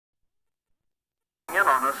In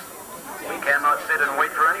on us. We cannot sit and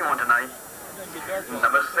wait for anyone tonight.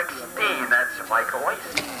 Number 16, that's Michael Weiss.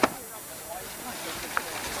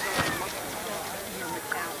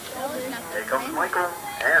 Here comes Michael,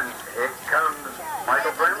 and here comes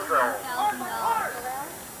Michael Bramsell.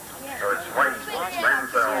 So it's Weiss,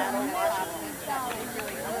 Bramsell.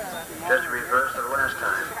 Just reversed the last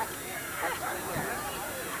time.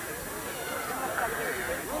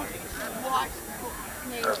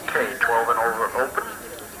 Okay, 12 and over open.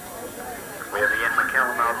 We have Ian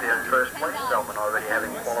McCallum out there in first place. Selman already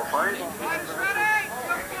having qualified.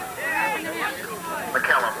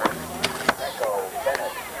 McCallum won. Echo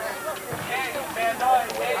Bennett.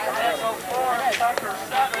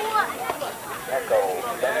 Echo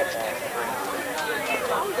Bennett and 3.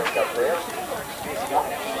 Up there.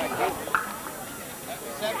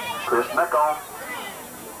 Chris Mecco.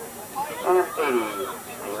 And 80.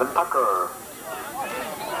 Stephen Tucker.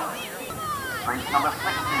 Race number 16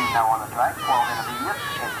 now on the track, 12 intermediate,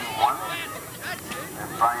 51.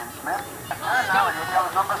 There's Brian Smith. And now here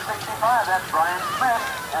comes number 65, that's Brian Smith.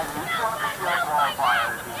 And he's going to be your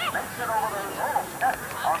qualifier. He makes it over the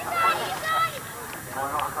on the finish.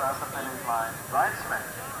 Going across the finish line. Brian Smith.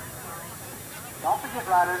 Don't forget,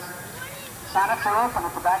 riders, sign-ups are open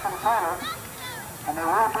at the back of the trailer, and they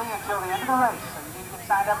will be until the end of the race. So you need to get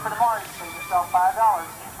signed up for tomorrow. You can save yourself $5.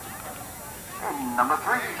 And number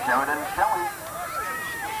 3, Sheridan Shelley,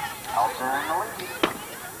 out there in the lead.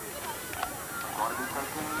 Going to be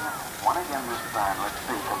taking one again this time. Let's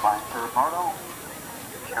see, combined third moto.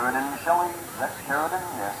 Sheridan Shelley, that's Sheridan,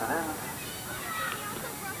 yes it is.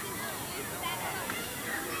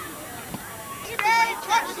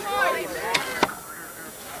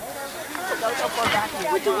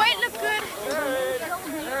 Would the weight look good?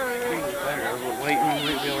 Weight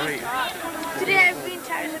be alright. Today I've been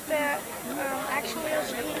tired of the actual wheels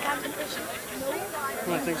speed competition.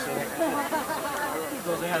 I think so.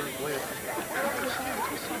 Because they have the weight.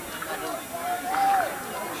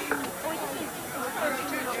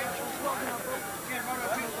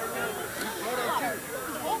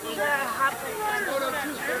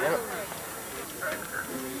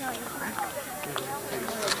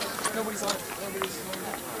 Nobody's on.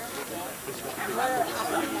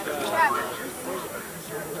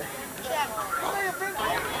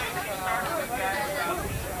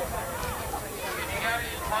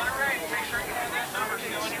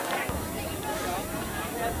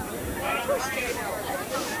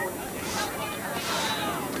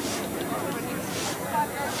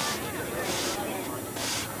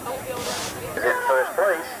 In first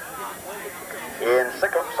place. In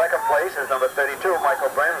second place is number 32, Michael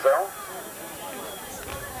Bramsell.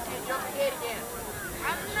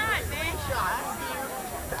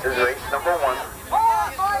 This is race number 1.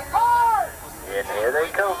 And here they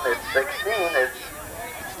come. It's 16.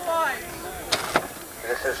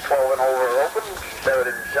 This is 12 and over open.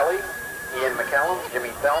 Sheridan Shelley, Ian McCallum, Jimmy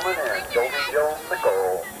Thelman, and Jovi Joe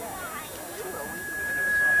Nicole.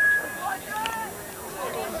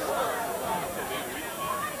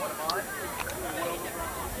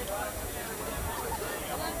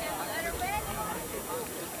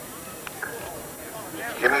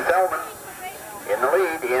 Jimmy Thelman in the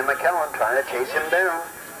lead. Ian McCallum trying to chase him down.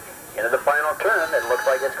 Into the final turn, it looks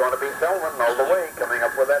like it's going to be Thelman all the way, coming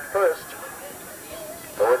up with that first.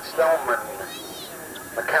 So it's Thelman,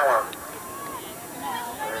 McCallum.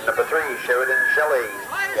 Number 3, Sheridan Shelley,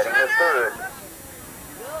 getting the third.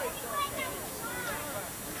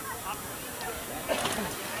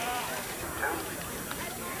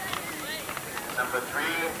 Number 3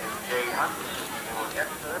 is Jay Hunt. He will get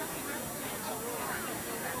third.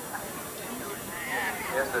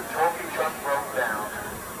 Yes, the trophy truck broke down.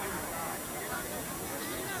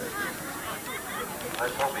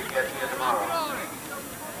 Let's hope he gets here tomorrow.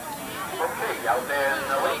 Okay, out there in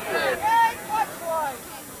the lead.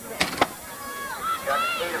 Got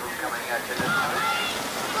 8 of them coming at you this time.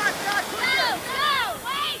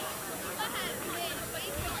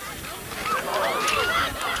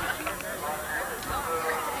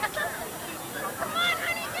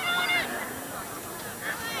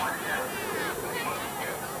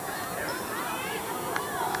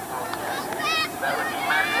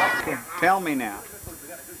 Tell me now.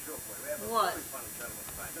 What?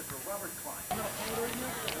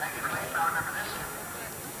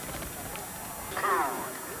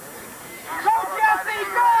 Go, Jesse,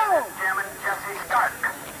 go! Chairman Jesse Stark.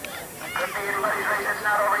 Could be anybody's race. It's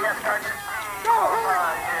not over yet, Stark. Go!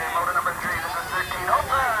 Motor number 3, this is 13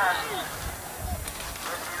 open.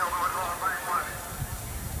 13 over with all by 1.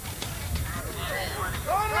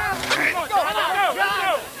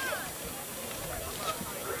 Go!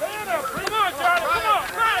 Come on, Johnny, come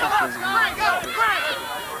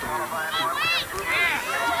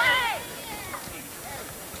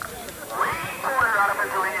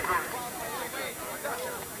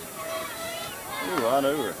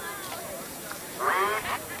Weed.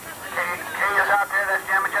 K is out there. That's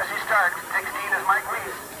Jam and Jesse Stark. 16 is Mike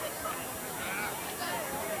Reese.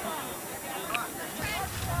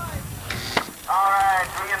 All right,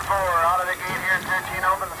 3 and 4 out of the gate here. 13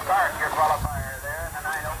 open. Stark, your qualifier there. And the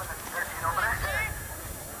 9 open. And 13 open.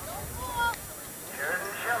 Here's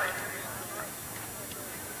Shelley.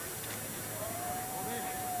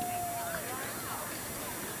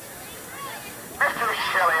 Mr.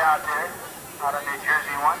 Shelley out there. Out of New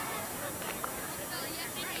Jersey 1.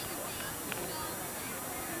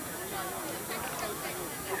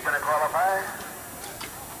 He's going to qualify.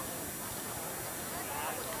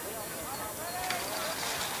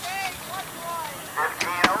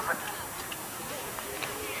 15 open.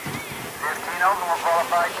 15 open will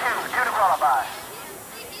qualify. 2 to qualify.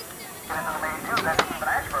 Get into the main 2. That's Queen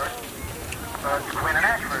and Ashford. It's Queen and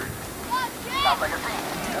Ashford. Sounds like a scene.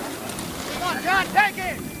 Come on, John, take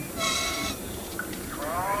it!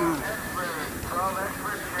 12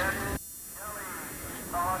 Ashford, Sheridan, Shelley,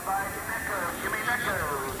 followed by Jimmy Necker.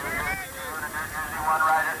 One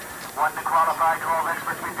rider, 1 to qualify, 12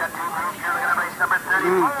 experts. We've got 2 groups. You're looking at race number 34.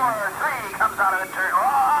 3 comes out of the turn.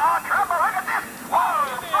 Oh, trouble, look at this.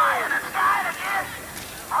 Whoa, fire in the sky again.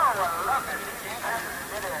 Oh, I love it.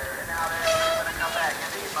 And now they're going to come back.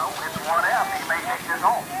 And Emo, it's 1F. He may take this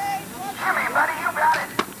home. Jimmy, buddy, you got it.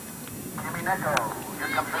 Jimmy Necco. Here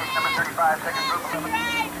comes race number 35, second group 11.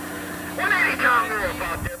 180 Tom Wolf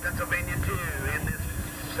out there, Pennsylvania 2 in this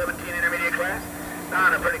 17 intermediate class.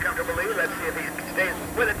 On a pretty comfortable lead. Let's see if he stays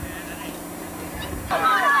with it.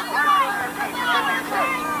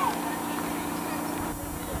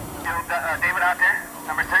 David out there,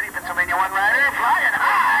 number 30, Pennsylvania 1 rider, flying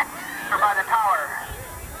high. Over by the tower.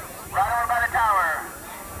 Right over by the tower.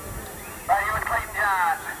 Right here with Clayton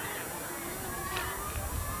John.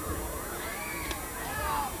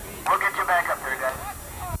 We'll get you back up there, guys.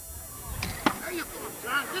 There you go,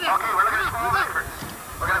 John. Get it. Okay, we're looking at 12 efforts.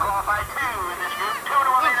 We're going to qualify 2 in this group. 2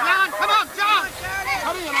 to 1. John, come on, John.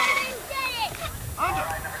 Come in. Under.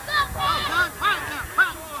 John, fight now.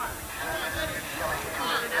 Fight.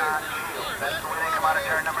 That's the way they come out of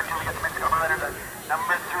turn number 2. We got the Mexico letters.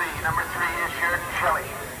 Number 3. Number 3 is Sheridan Shelley.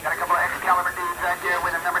 Got a couple of Excalibur dudes right there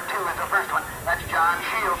with him. Number 2 is the first one. That's John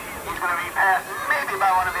Shields. He's going to be passed maybe by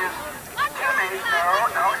one of his teammates.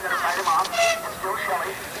 No, he's going to fight him off. It's still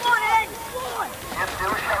Shelley. It's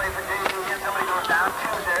still Shelley for JD. And somebody goes down.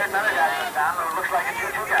 2's there. Another guy goes down. It looks like it's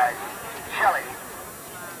 2 guys. Shelley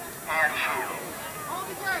and Shields.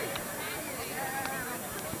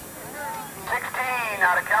 16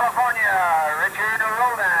 out of California, Richard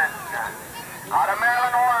Roden. Out of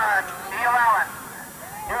Maryland 1, Neil Allen.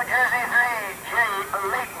 New Jersey 3, Jay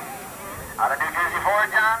Layton. Out of New Jersey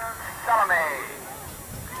 4, John Salome.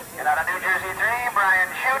 And out of New Jersey 3,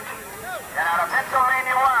 Brian Shute. And out of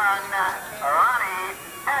Pennsylvania 1, Ronnie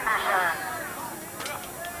Anderson.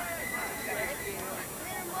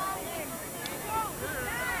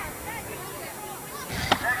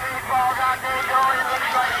 Next falls out there, Joey. It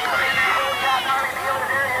looks like he's in there. Gnarly deal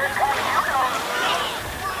here. Here it comes. You go.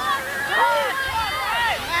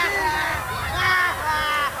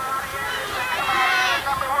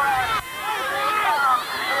 Number 1.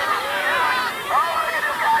 Oh, look at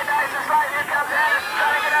this guy. Nice and slide. Here comes Anderson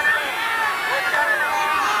trying to get underneath. It's got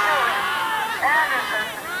underneath. Anderson.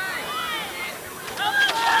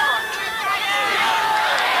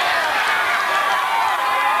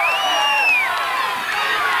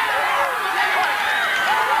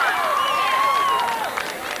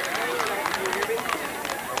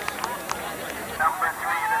 Number 3,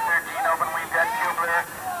 the 13 open, we've got Kubler,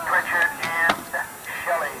 Pritchard, and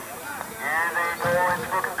Shelley. Here they go, it's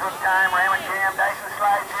book and cook time, ram and jam, dice and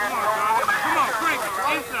slides here. Come on, Frank,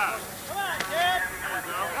 inside. Come on, kid.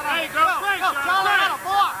 There you go, Frank. John, out of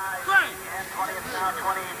block. Frank. And 20 is now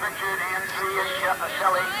 20, Pritchard, and 3 is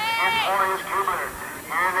Shelley, and 4 is Kubler.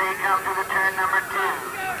 Here they come to the turn number 2.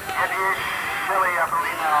 It is Shelley, I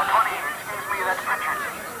believe now. 20, excuse me, that's Pritchard.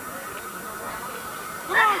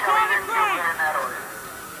 Come on, Shelley, then Frank. Kubler in that order.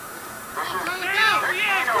 This is 13 open,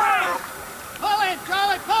 folks. Pull in,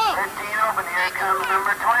 Charlie, pull. 13 open, here comes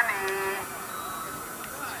number 20.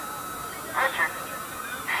 Richard,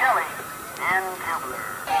 Shelley, and Kubler.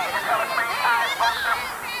 Here comes main time, folks,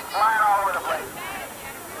 flying all over the place.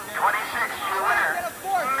 26, your winner,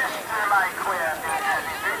 Mr. Mike Quinn.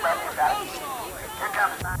 Here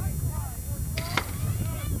comes 9.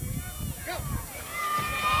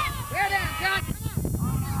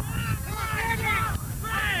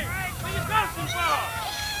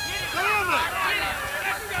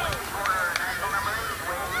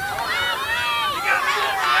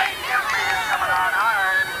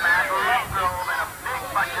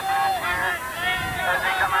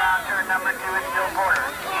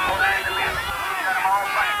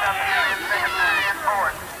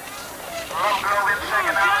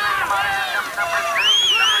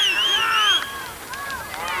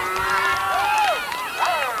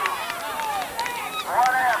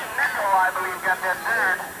 I believe, got there